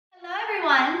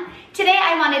everyone! Today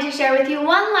I wanted to share with you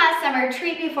one last summer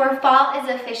treat before fall is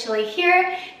officially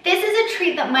here. This is a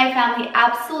treat that my family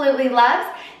absolutely loves.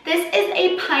 This is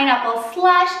a pineapple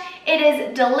slush. It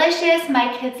is delicious,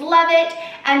 my kids love it,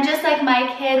 and just like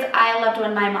my kids, I loved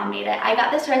when my mom made it. I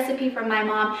got this recipe from my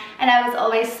mom and I was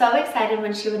always so excited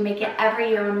when she would make it every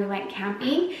year when we went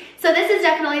camping. So this is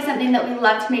definitely something that we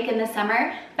love to make in the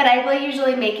summer, but I will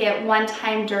usually make it one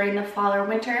time during the fall or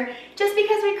winter just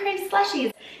because we crave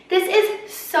slushies. This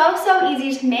is so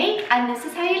easy to make, and this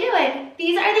is how you do it.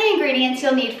 These are the ingredients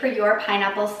you'll need for your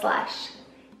pineapple slush.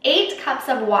 8 cups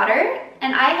of water,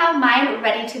 and I have mine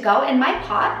ready to go in my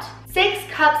pot. 6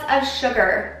 cups of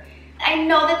sugar. I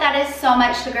know that is so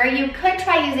much sugar. You could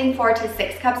try using 4 to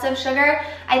 6 cups of sugar.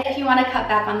 If you want to cut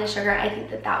back on the sugar, I think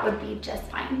that would be just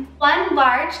fine. 1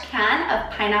 large can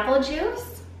of pineapple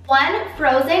juice. 1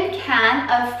 frozen can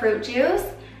of fruit juice,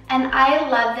 and I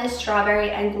love this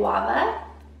strawberry and guava.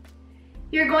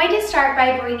 You're going to start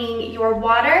by bringing your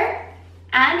water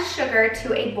and sugar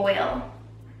to a boil.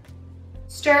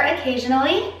 Stir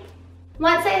occasionally.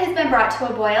 Once it has been brought to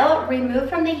a boil, remove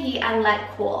from the heat and let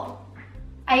cool.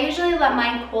 I usually let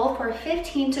mine cool for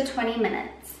 15 to 20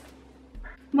 minutes.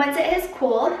 Once it has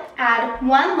cooled, add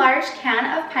 1 large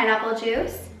can of pineapple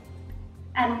juice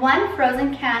and 1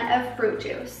 frozen can of fruit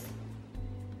juice.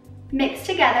 Mix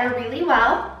together really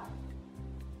well,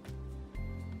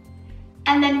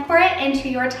 and then pour it into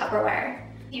your Tupperware.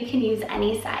 You can use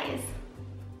any size.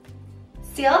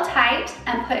 Seal tight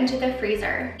and put into the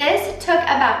freezer. This took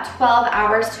about 12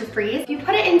 hours to freeze. If you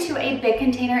put it into a big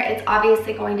container, it's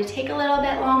obviously going to take a little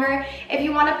bit longer. If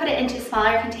you want to put it into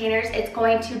smaller containers, it's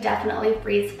going to definitely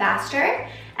freeze faster.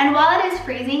 And while it is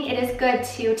freezing, it is good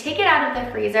to take it out of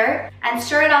the freezer and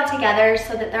stir it all together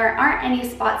so that there aren't any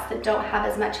spots that don't have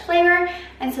as much flavor,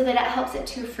 and so that it helps it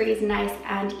to freeze nice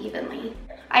and evenly.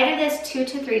 I do this 2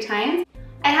 to 3 times.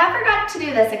 I have forgot to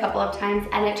do this a couple of times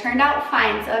and it turned out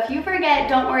fine, so if you forget,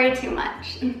 don't worry too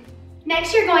much.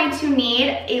 Next, you're going to need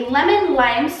a lemon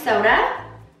lime soda.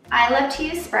 I love to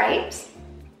use Sprite.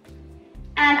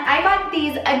 And I got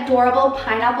these adorable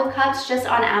pineapple cups just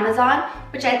on Amazon,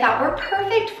 which I thought were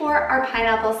perfect for our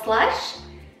pineapple slush.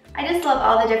 I just love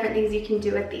all the different things you can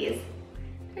do with these.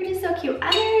 They're just so cute.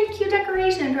 And they're a cute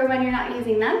decoration for when you're not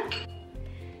using them.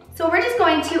 So we're just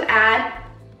going to add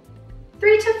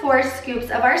 3 to 4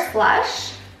 scoops of our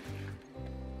slush.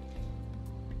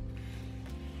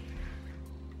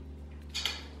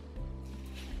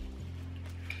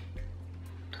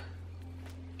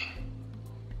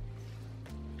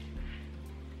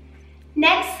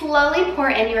 Next, slowly pour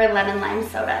in your lemon lime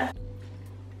soda.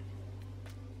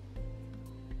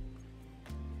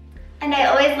 And I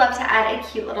always love to add a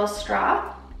cute little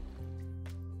straw.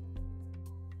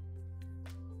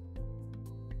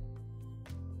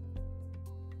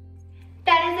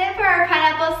 That is it for our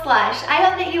pineapple slush. I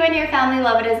hope that you and your family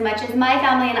love it as much as my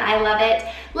family and I love it.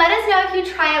 Let us know if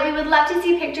you try it. We would love to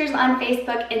see pictures on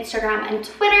Facebook, Instagram, and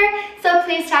Twitter, so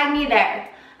please tag me there.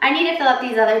 I need to fill up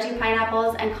these other 2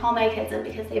 pineapples and call my kids in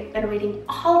because they've been waiting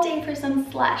all day for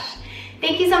some slush.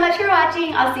 Thank you so much for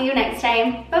watching. I'll see you next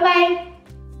time. Bye-bye.